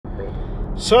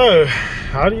So,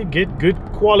 how do you get good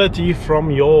quality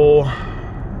from your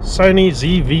Sony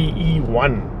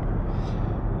ZV-E1?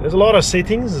 There's a lot of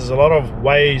settings, there's a lot of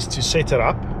ways to set it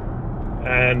up,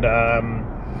 and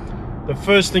the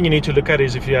first thing you need to look at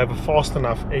is if you have a fast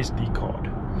enough SD card.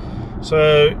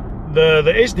 So the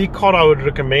SD card I would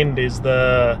recommend is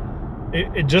the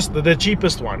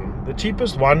cheapest one. The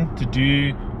cheapest one to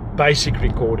do basic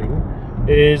recording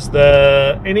is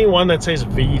anyone that says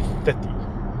V30.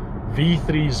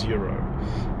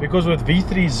 V30, because with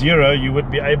V30 you would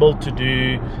be able to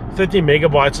do 30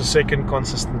 megabytes a second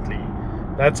consistently.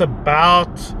 That's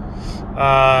about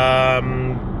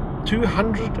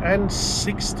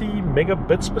 260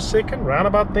 megabits per second, round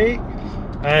about there,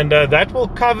 and that will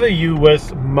cover you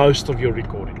with most of your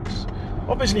recordings.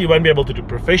 Obviously you won't be able to do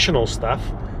professional stuff,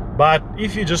 but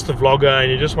if you're just a vlogger and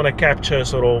you just want to capture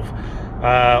sort of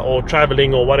or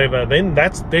traveling or whatever, then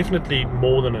that's definitely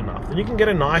more than enough. And you can get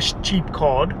a nice cheap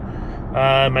card,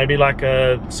 maybe like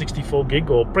a 64 gig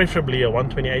or preferably a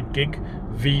 128 gig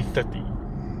V30.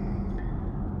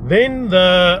 Then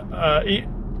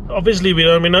obviously we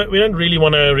don't really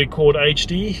want to record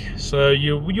HD, so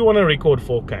you want to record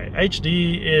 4K.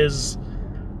 HD is,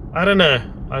 I don't know,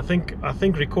 I think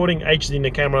recording HD in a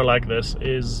camera like this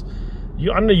is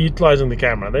you're underutilizing the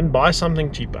camera. Then buy something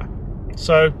cheaper.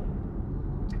 So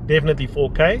definitely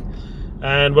 4K,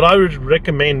 and what I would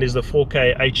recommend is the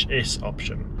 4K HS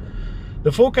option. The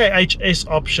 4K HS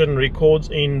option records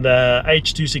in the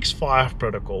H.265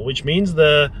 protocol, which means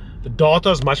the data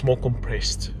is much more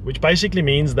compressed, which basically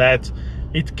means that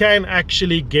it can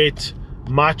actually get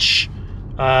much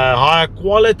higher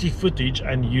quality footage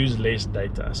and use less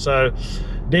data. So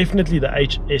definitely the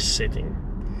HS setting.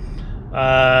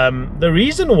 The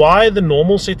reason why the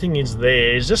normal setting is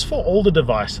there is just for all the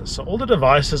devices. So all the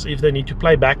devices, if they need to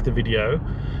play back the video,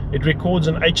 it records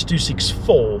in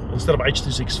H.264 instead of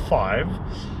H.265,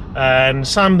 and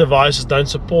some devices don't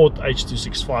support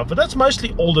H.265, but that's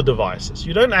mostly all the devices.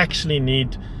 You don't actually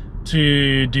need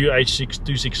to do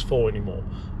H.264 anymore.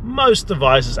 Most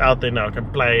devices out there now can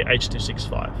play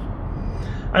H.265.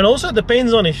 And also it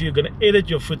depends on if you're going to edit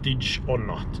your footage or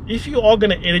not. If you are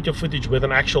going to edit your footage with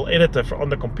an actual editor on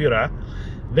the computer,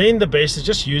 then the best is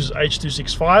just use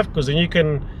H.265, because then you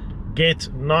can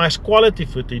get nice quality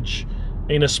footage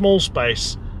in a small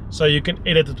space, so you can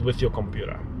edit it with your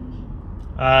computer.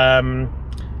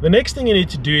 The next thing you need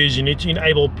to do is you need to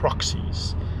enable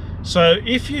proxies. So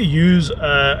if you use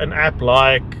an app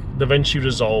like DaVinci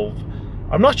Resolve,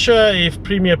 I'm not sure if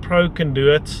Premiere Pro can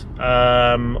do it,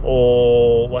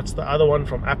 or what's the other one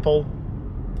from Apple?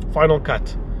 Final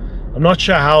Cut. I'm not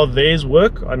sure how theirs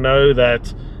work. I know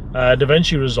that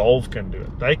DaVinci Resolve can do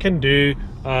it. They can do,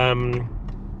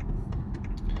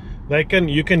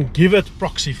 you can give it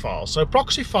proxy files. So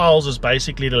proxy files is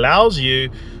basically, it allows you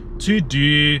to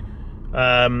do,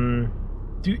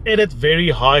 to edit very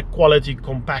high quality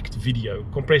compact video,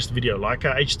 compressed video, like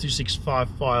a H.265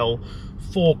 file,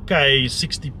 4K,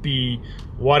 60p,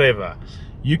 whatever.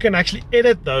 You can actually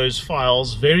edit those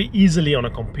files very easily on a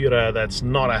computer that's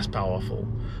not as powerful.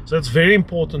 So it's very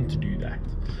important to do that.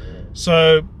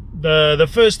 So the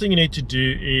first thing you need to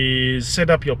do is set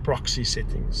up your proxy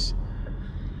settings.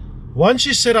 Once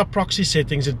you set up proxy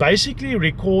settings, it basically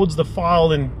records the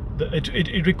file in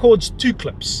it records 2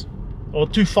 clips or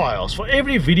 2 files. For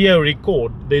every video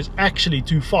record, there's actually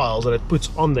 2 files that it puts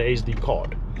on the SD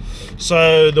card.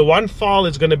 So the one file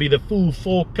is going to be the full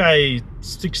 4K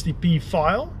 60p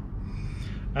file,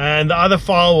 and the other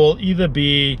file will either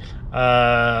be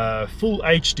full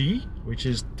HD, which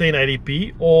is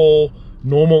 1080p, or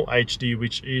normal HD,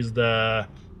 which is the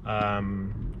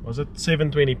was it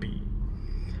 720p.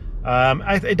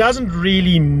 It doesn't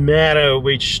really matter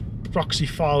which proxy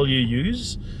file you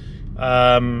use.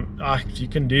 You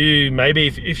can do, maybe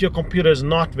if your computer is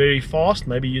not very fast,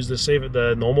 maybe use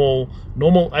the normal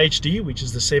HD, which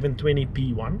is the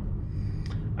 720p one.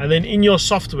 And then in your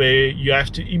software you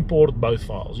have to import both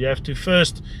files. You have to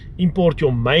first import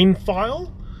your main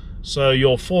file, so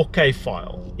your 4K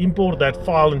file. Import that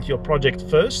file into your project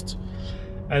first,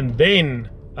 and then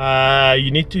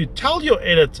you need to tell your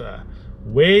editor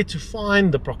where to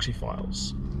find the proxy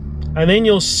files. And then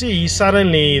you'll see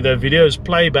suddenly the videos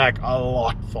play back a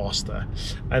lot faster,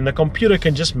 and the computer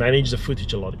can just manage the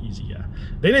footage a lot easier.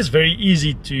 Then it's very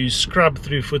easy to scrub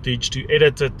through footage, to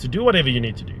edit it, to do whatever you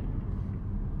need to do.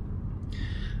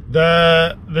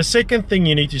 The second thing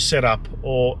you need to set up,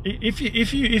 or if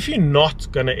you're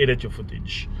not going to edit your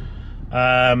footage,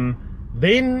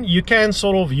 then you can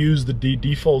sort of use the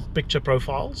default picture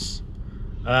profiles.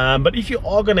 But if you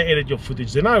are going to edit your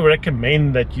footage, then I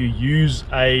recommend that you use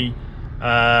a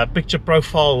picture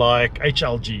profile like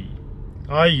HLG.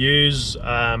 I use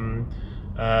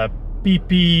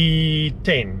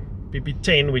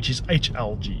PP10, which is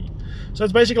HLG. So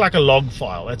it's basically like a log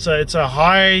file. It's a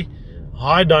high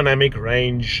dynamic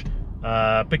range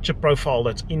picture profile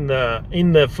that's in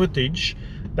the footage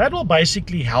that will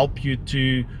basically help you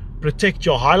to protect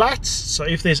your highlights. So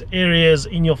if there's areas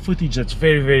in your footage that's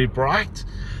very, very bright,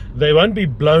 they won't be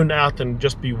blown out and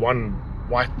just be one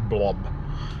white blob.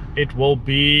 It will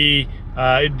be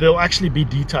there'll actually be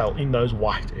detail in those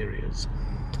white areas.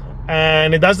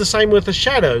 And it does the same with the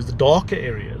shadows, the darker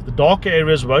areas. The darker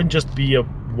areas won't just be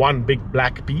one big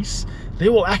black piece.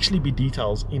 There will actually be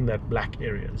details in that black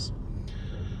areas.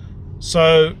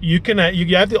 So you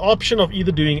have the option of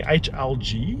either doing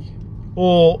HLG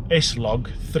or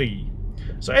S-Log3.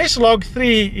 So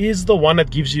S-Log3 is the one that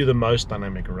gives you the most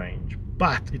dynamic range,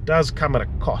 but it does come at a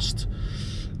cost.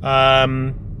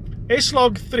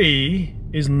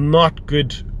 S-Log3 is not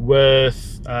good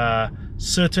with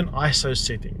certain ISO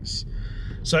settings.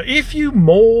 So if you're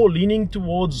more leaning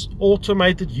towards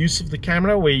automated use of the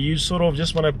camera, where you sort of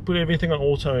just want to put everything on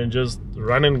auto and just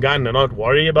run and gun and not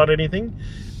worry about anything,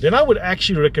 then I would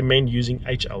actually recommend using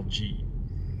HLG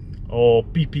or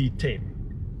PP10.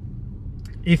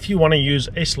 If you want to use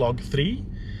S-Log3,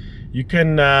 you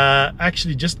can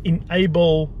actually just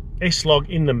enable S-Log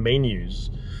in the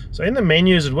menus. So in the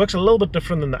menus, it works a little bit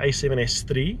different than the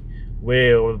A7S3,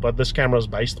 what this camera is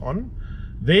based on.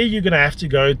 There you're going to have to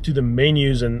go to the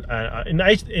menus, and in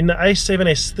the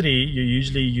A7S3 you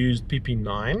usually use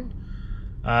PP9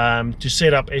 to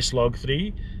set up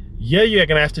S-Log3. Here you're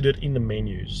going to have to do it in the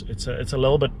menus. It's a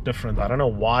little bit different. I don't know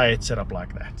why it's set up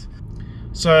like that.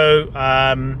 So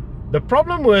the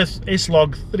problem with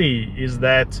S-Log3 is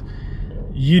that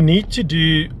you need to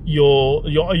do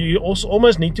you also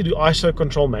almost need to do ISO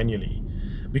control manually,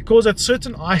 because at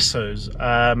certain ISOs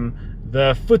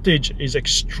the footage is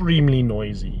extremely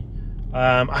noisy.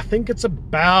 I think it's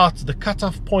about, the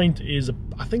cutoff point is,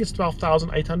 I think it's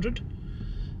 12,800.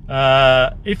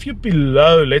 If you're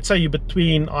below, let's say you're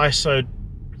between ISO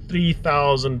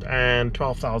 3,000 and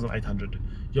 12,800,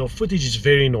 your footage is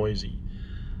very noisy.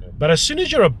 But as soon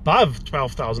as you're above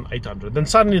 12,800, then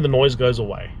suddenly the noise goes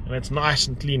away and it's nice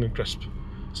and clean and crisp.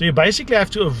 So you basically have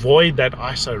to avoid that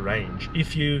ISO range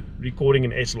if you're recording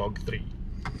in S-Log3.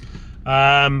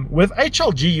 With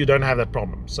HLG you don't have that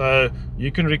problem, so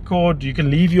you can record, you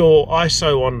can leave your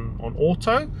ISO on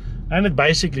auto, and it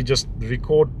basically just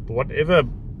record whatever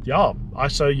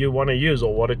ISO you want to use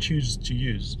or what it chooses to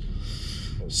use.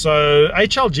 So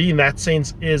HLG in that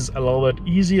sense is a little bit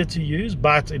easier to use,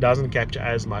 but it doesn't capture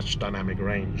as much dynamic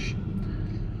range.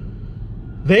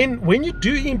 Then when you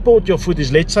do import your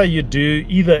footage, let's say you do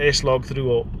either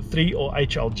S-Log3 or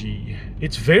HLG,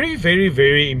 it's very, very,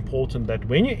 very important that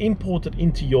when you import it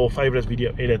into your favorite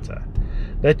video editor,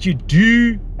 that you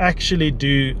do actually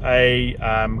do a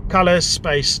color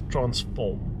space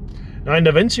transform. Now in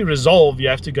DaVinci Resolve, you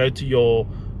have to go to your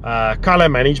color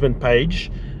management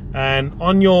page, and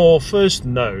on your first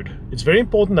node, it's very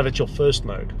important that it's your first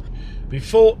node.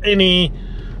 Before any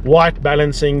white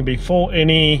balancing, before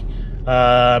any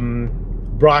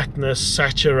brightness,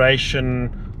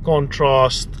 saturation,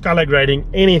 contrast, color grading,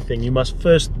 anything, you must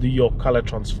first do your color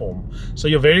transform. So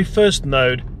your very first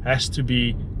node has to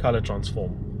be color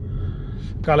transform,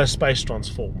 color space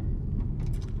transform.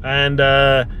 And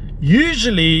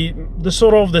usually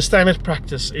the standard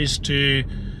practice is to,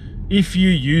 if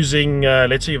you're using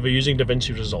let's say if you're using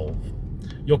DaVinci Resolve,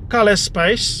 your color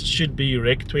space should be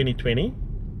Rec 2020.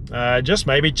 Just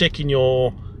maybe check in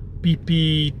your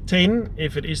PP10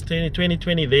 if it is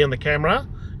 2020 there on the camera,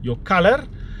 your color,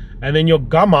 and then your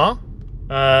gamma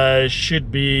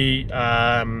should be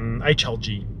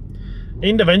HLG.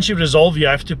 In DaVinci Resolve you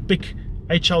have to pick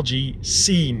HLG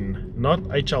scene, not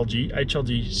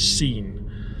HLG scene.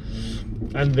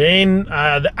 And then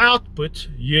the output,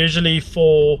 usually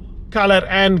for color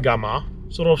and gamma,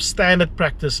 sort of standard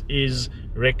practice is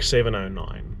Rec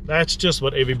 709. That's just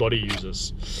what everybody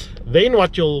uses. Then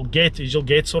what you'll get is you'll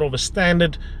get sort of a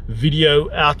standard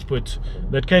video output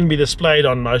that can be displayed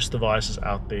on most devices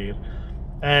out there.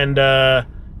 And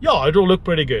yeah, it'll look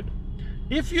pretty good.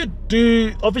 If you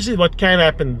do, obviously what can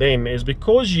happen then is,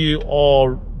 because you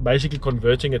are basically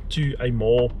converting it to a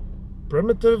more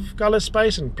primitive color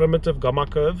space and primitive gamma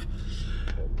curve,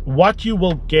 what you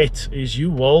will get is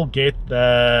you will get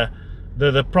the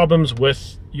problems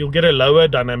with, you'll get a lower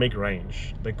dynamic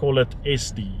range. They call it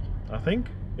SD, I think,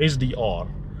 SDR,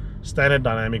 standard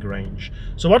dynamic range.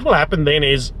 So what will happen then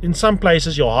is, in some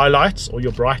places your highlights or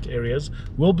your bright areas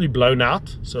will be blown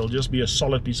out, so it'll just be a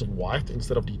solid piece of white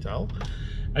instead of detail,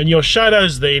 and your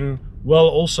shadows then will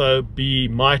also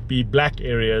might be black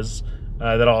areas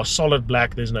that are solid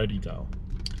black, there's no detail.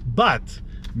 But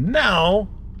now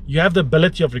you have the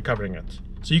ability of recovering it.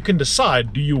 So you can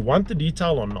decide, do you want the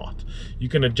detail or not? You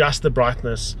can adjust the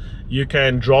brightness, you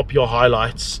can drop your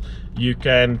highlights, you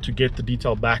can to get the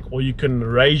detail back, or you can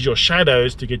raise your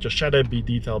shadows to get your shadow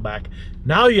detail back.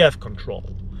 Now you have control.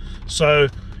 So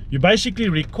you basically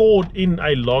record in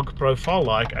a log profile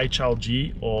like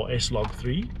HLG or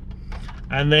S-Log3,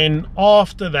 and then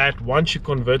after that, once you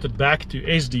convert it back to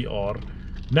SDR,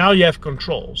 now you have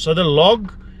control. So the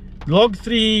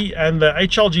Log3 and the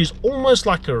HLG is almost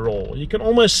like a RAW. You can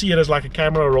almost see it as like a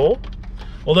camera RAW,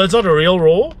 although it's not a real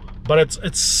RAW, but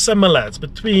it's similar. It's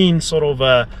between sort of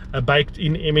a baked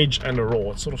in image and a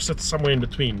RAW. It sort of sits somewhere in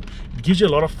between. It gives you a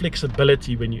lot of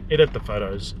flexibility when you edit the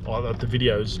photos or the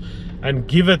videos, and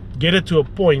get it to a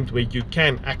point where you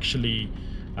can actually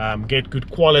get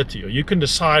good quality, or you can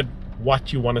decide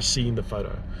what you want to see in the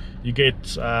photo. You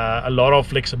get a lot of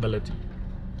flexibility.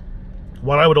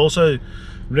 What I would also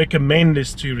recommend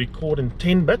is to record in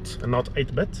 10-bit and not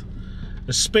 8-bit,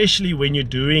 especially when you're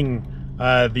doing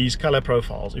these color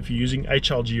profiles. If you're using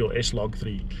HLG or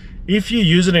S-Log3, if you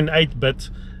use it in 8-bit,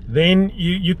 then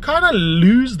you kind of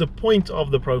lose the point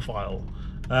of the profile,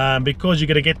 because you're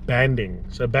going to get banding.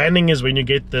 So banding is when you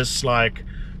get this like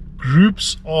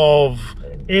groups of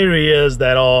areas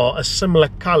that are a similar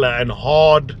color and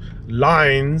hard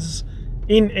lines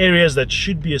in areas that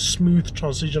should be a smooth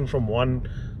transition from one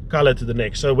color to the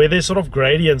next. So where there's sort of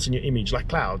gradients in your image, like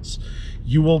clouds,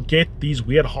 you will get these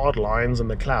weird hard lines in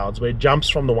the clouds where it jumps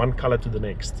from the one color to the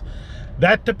next.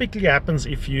 That typically happens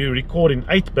if you record in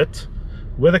 8-bit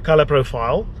with a color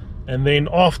profile, and then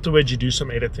afterwards you do some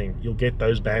editing. You'll get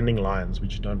those banding lines,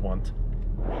 which you don't want.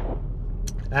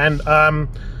 And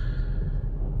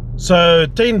so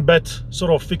 10-bit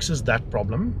sort of fixes that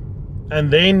problem.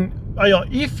 And then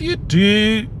if you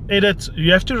do edit,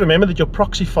 you have to remember that your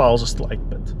proxy files are still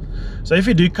 8-bit. So if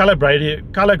you do color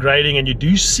grading and you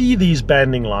do see these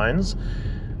banding lines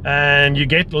and you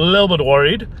get a little bit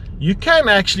worried, you can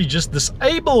actually just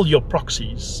disable your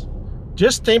proxies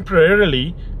just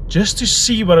temporarily, just to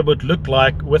see what it would look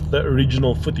like with the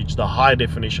original footage, the high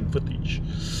definition footage.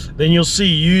 Then you'll see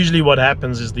usually what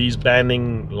happens is these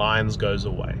banding lines goes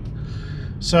away.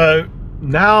 So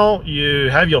now you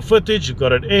have your footage, you've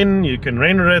got it in, you can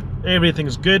render it,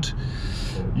 everything's good.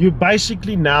 You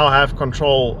basically now have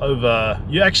control over,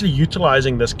 you're actually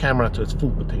utilizing this camera to its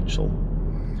full potential.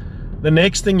 The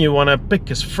next thing you want to pick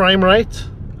is frame rate.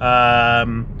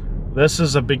 This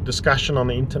is a big discussion on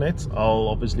the internet. I'll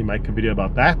obviously make a video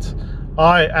about that.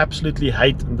 I absolutely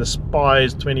hate and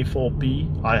despise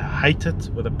 24p. I hate it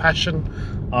with a passion.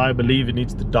 I believe it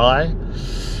needs to die.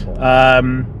 I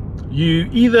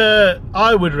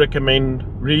would recommend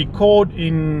record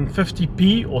in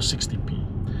 50p or 60p.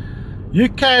 You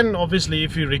can obviously,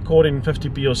 if you record in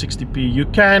 50p or 60p, you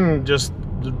can just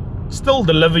still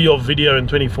deliver your video in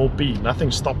 24p.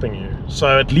 Nothing's stopping you.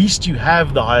 So at least you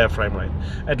have the higher frame rate.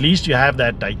 At least you have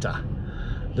that data.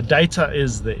 The data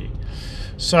is there.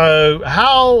 So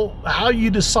how you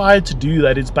decide to do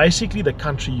that is basically the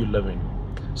country you live in.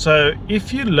 So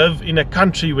if you live in a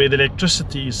country where the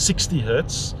electricity is 60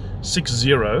 hertz,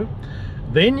 60,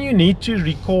 then you need to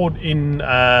record in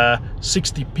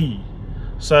 60p.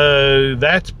 So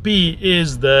that P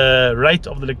is the rate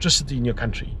of the electricity in your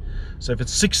country. So if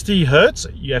it's 60 hertz,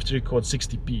 you have to record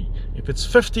 60p. If it's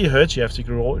 50 hertz, you have to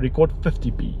record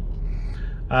 50p.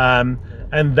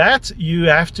 And that you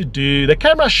have to do, the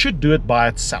camera should do it by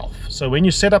itself. So when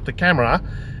you set up the camera,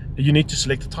 you need to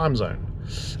select the time zone.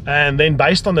 And then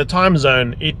based on the time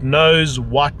zone, it knows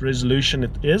what resolution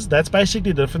it is. That's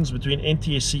basically the difference between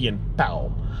NTSC and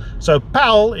PAL. So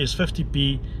PAL is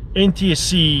 50p,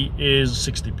 NTSC is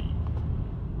 60p.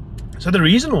 So the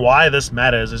reason why this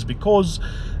matters is because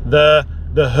the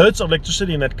hertz of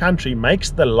electricity in that country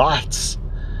makes the lights,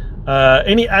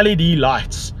 any LED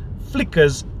lights,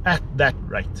 flickers at that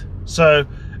rate. So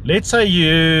let's say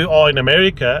you are in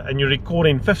America and you record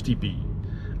in 50p.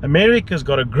 America's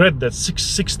got a grid that's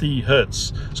 660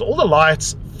 hertz. So all the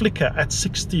lights flicker at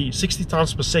 60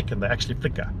 times per second. They actually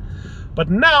flicker. But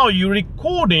now you're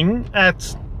recording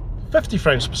at 50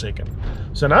 frames per second.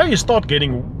 So now you start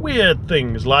getting weird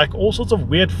things, like all sorts of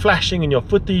weird flashing in your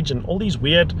footage and all these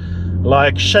weird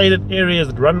like shaded areas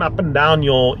that run up and down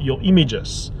your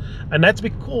images. And that's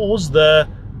because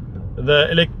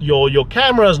your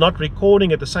camera is not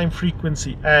recording at the same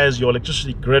frequency as your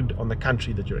electricity grid on the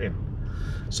country that you're in.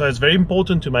 So it's very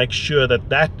important to make sure that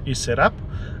that is set up,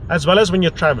 as well as when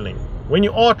you're traveling. When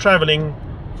you are traveling,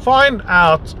 find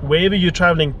out wherever you're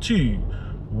traveling to,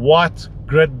 what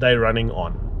grid they're running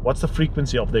on. what's the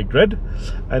frequency of their grid.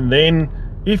 And then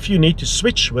if you need to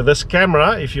switch with this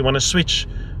camera, if you want to switch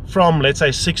from, let's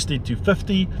say, 60 to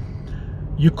 50,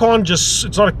 you can't just,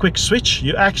 it's not a quick switch.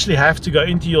 You actually have to go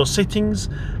into your settings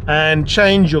and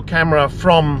change your camera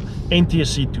from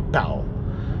NTSC to PAL.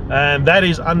 And that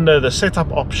is under the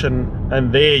setup option,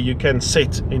 and there you can set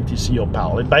NTSC or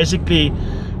PAL. It basically,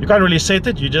 you can't really set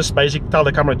it, you just basically tell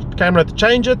the camera to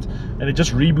change it, and it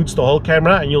just reboots the whole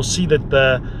camera, and you'll see that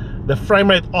the frame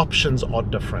rate options are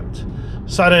different.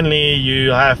 Suddenly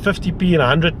you have 50p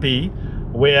and 100p,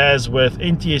 whereas with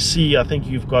NTSC I think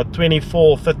you've got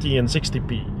 24, 50 and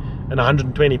 60p and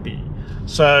 120p.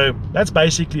 So that's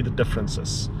basically the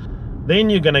differences.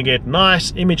 Then you're going to get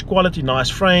nice image quality, nice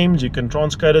frames. You can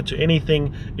transcode it to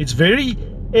anything. It's very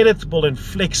editable and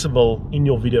flexible in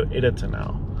your video editor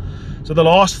now. So the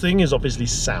last thing is obviously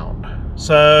sound.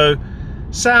 So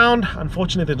sound,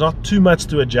 unfortunately, there's not too much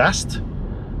to adjust.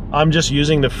 I'm just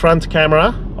using the front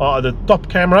camera or the top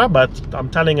camera, but I'm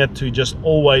telling it to just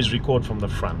always record from the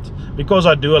front because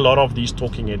I do a lot of these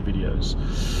talking head videos.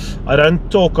 I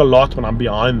don't talk a lot when I'm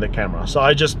behind the camera, so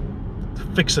I just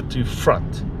fix it to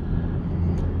front.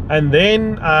 And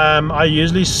then I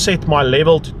usually set my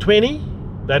level to 20.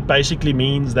 That basically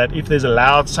means that if there's a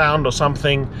loud sound or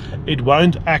something, it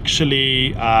won't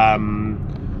actually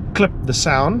clip the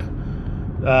sound.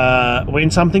 When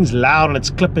something's loud and it's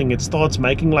clipping, it starts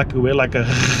making like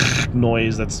a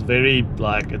noise that's very,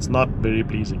 like, it's not very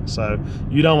pleasing. So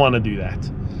you don't want to do that.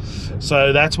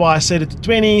 So that's why I set it to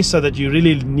 20, so that you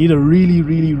really need a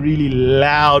really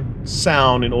loud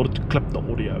sound in order to clip the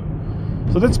audio.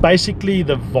 So that's basically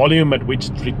the volume at which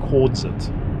it records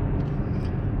it.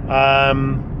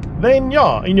 Then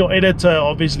yeah, in your editor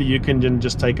obviously you can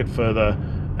just take it further,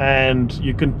 and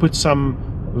you can put some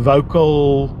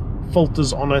vocal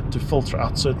filters on it to filter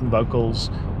out certain vocals,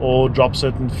 or drop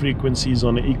certain frequencies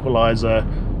on the equalizer.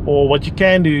 Or what you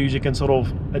can do is you can sort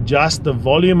of adjust the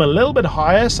volume a little bit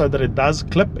higher so that it does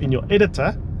clip in your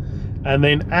editor, and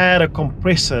then add a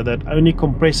compressor that only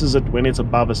compresses it when it's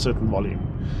above a certain volume.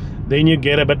 Then you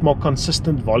get a bit more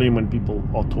consistent volume when people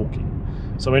are talking.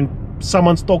 So when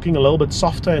someone's talking a little bit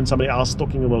softer and somebody else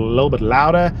talking a little bit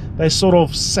louder, they sort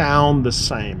of sound the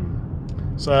same.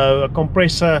 So a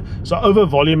compressor, so over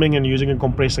voluming and using a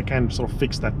compressor can sort of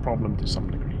fix that problem to some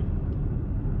degree.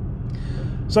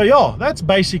 So yeah, that's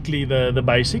basically the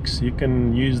basics. You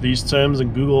can use these terms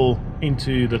and Google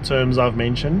into the terms I've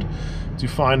mentioned to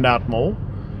find out more.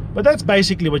 But that's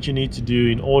basically what you need to do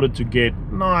in order to get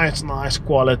nice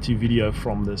quality video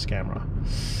from this camera.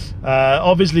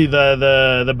 Obviously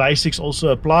the basics also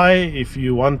apply. If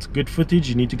you want good footage,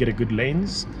 you need to get a good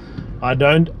lens. I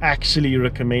don't actually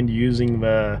recommend using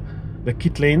the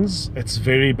kit lens. It's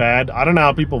very bad. I don't know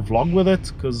how people vlog with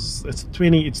it, because it's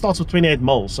 20. It starts with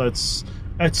 28mm, so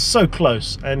it's so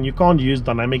close, and you can't use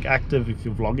dynamic active if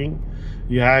you're vlogging.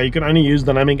 You can only use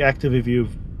dynamic active if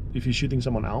you're shooting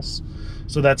someone else.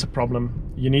 So that's a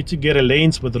problem. You need to get a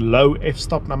lens with a low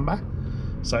f-stop number.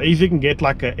 So if you can get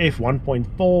like a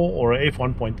f1.4 or a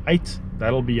f1.8,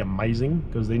 that'll be amazing,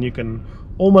 because then you can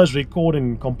almost record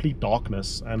in complete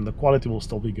darkness and the quality will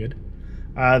still be good.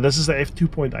 This is the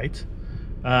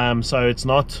f2.8, so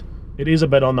it is a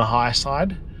bit on the high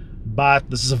side, but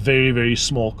this is a very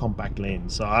small compact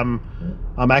lens. So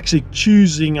I'm actually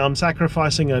I'm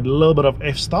sacrificing a little bit of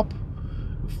f-stop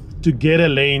to get a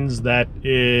lens that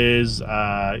is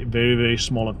very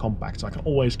small and compact, so I can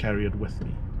always carry it with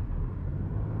me.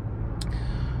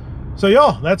 So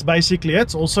yeah, that's basically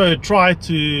it. Also try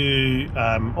to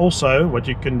also what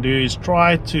you can do is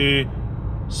try to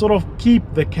sort of keep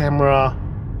the camera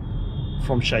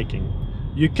from shaking.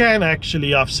 You can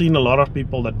actually, I've seen a lot of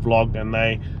people that vlog, and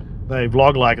they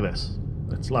vlog like this.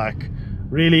 It's like,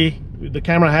 really, the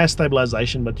camera has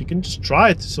stabilization, but you can just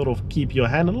try to sort of keep your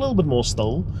hand a little bit more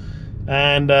still,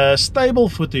 and stable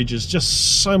footage is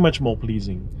just so much more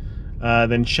pleasing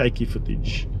than shaky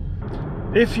footage.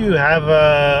 If you have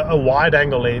a wide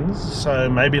angle lens, so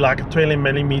maybe like a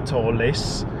 20mm or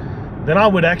less, then I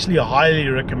would actually highly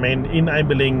recommend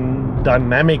enabling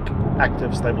dynamic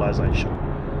active stabilization.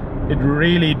 It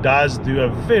really does do a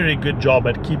very good job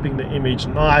at keeping the image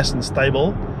nice and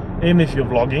stable, even if you're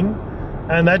vlogging,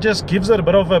 and that just gives it a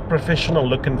bit of a professional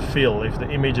look and feel if the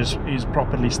image is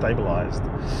properly stabilized.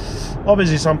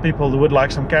 Obviously some people would like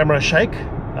some camera shake.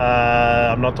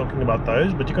 I'm not talking about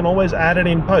those, but you can always add it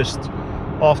in post.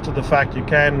 After the fact, you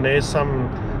can, there's some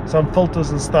filters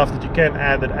and stuff that you can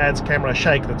add that adds camera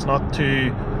shake that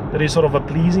is sort of a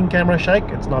pleasing camera shake.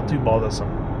 It's not too bothersome.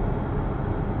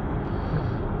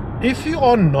 If you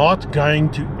are not going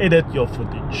to edit your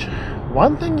footage,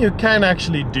 one thing you can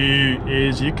actually do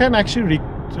is you can actually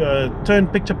turn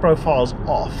picture profiles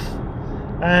off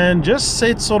and just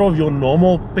set sort of your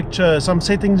normal picture, some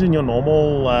settings in your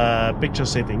normal picture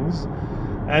settings,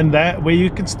 and that where you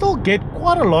can still get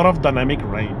quite a lot of dynamic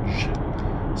range.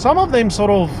 Some of them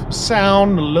sort of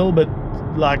sound a little bit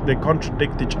like they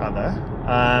contradict each other,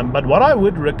 but what I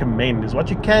would recommend is what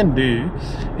you can do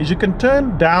is you can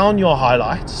turn down your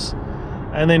highlights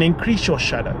and then increase your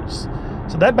shadows.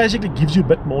 So that basically gives you a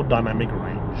bit more dynamic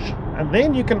range. And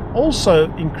then you can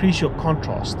also increase your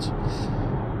contrast,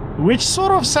 which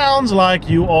sort of sounds like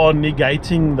you are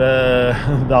negating the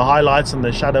highlights and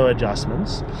the shadow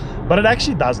adjustments, but it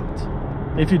actually doesn't.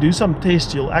 If you do some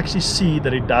tests, you'll actually see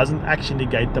that it doesn't actually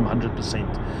negate them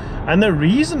 100%. And the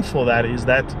reason for that is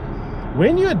that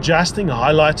when you're adjusting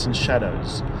highlights and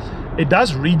shadows, it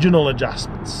does regional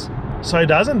adjustments. So it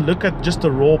doesn't look at just the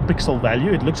raw pixel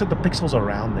value, it looks at the pixels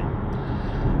around them.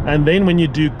 And then when you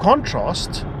do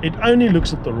contrast, it only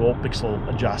looks at the raw pixel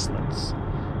adjustments.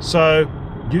 So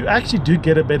you actually do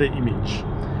get a better image.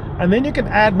 And then you can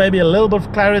add maybe a little bit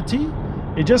of clarity.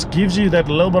 It just gives you that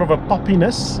little bit of a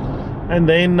poppiness, and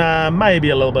then maybe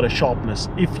a little bit of sharpness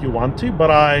if you want to,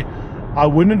 but I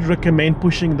wouldn't recommend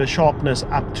pushing the sharpness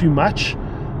up too much.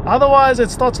 Otherwise it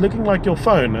starts looking like your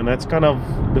phone, and that's kind of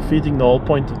defeating the whole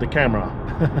point of the camera.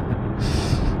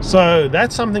 So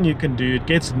that's something you can do. It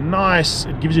gets nice,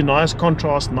 it gives you nice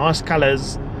contrast, nice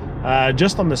colors,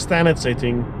 just on the standard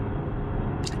setting,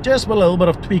 just with a little bit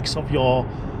of tweaks of your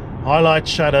highlights,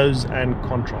 shadows and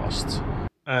contrast.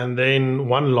 And then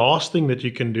one last thing that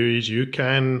you can do is you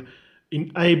can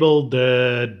enable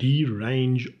the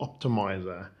derange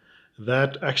optimizer.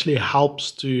 That actually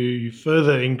helps to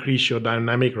further increase your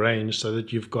dynamic range so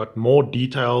that you've got more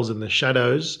details in the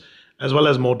shadows as well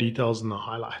as more details in the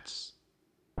highlights.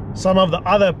 Some of the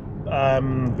other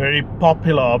very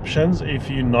popular options, if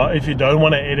you don't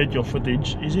want to edit your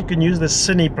footage, is you can use the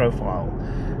Cine profile.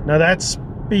 Now that's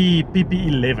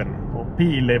PP11 or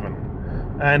P11,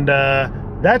 and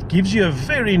that gives you a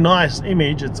very nice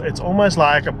image. It's almost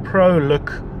like a pro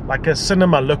look, like a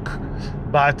cinema look,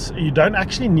 but you don't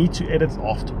actually need to edit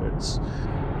afterwards.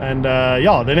 And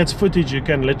yeah, then it's footage you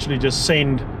can literally just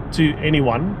send to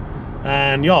anyone,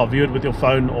 and yeah, view it with your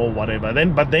phone or whatever.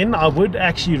 But then I would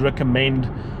actually recommend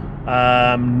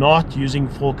not using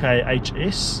 4K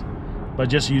HS, but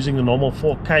just using the normal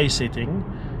 4K setting,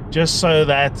 just so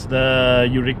that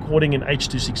you're recording in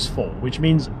H.264, which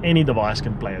means any device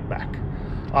can play it back.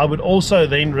 I would also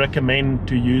then recommend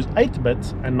to use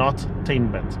 8-bit and not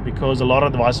 10-bit, because a lot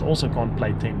of devices also can't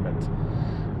play 10-bit.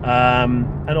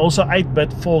 And also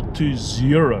 8-bit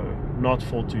 420, not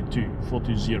 422,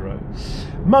 420.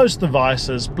 Most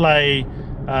devices play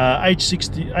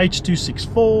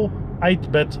H.264,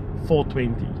 8-bit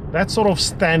 420. That's sort of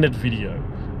standard video.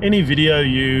 Any video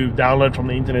you download from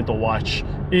the internet or watch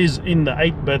is in the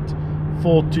 8-bit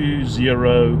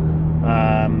 420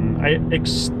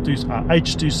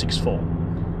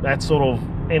 H.264. That's sort of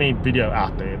any video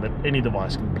out there that any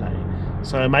device can play.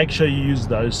 So make sure you use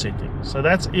those settings. So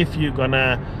that's if you're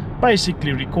gonna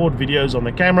basically record videos on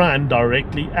the camera and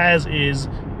directly as is,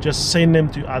 just send them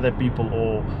to other people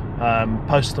or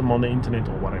post them on the internet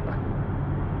or whatever.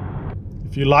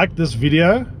 If you like this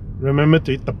video, remember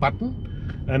to hit the button,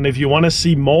 and if you want to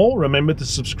see more, remember to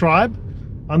subscribe.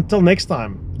 Until next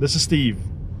time, this is Steve.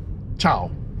 Ciao.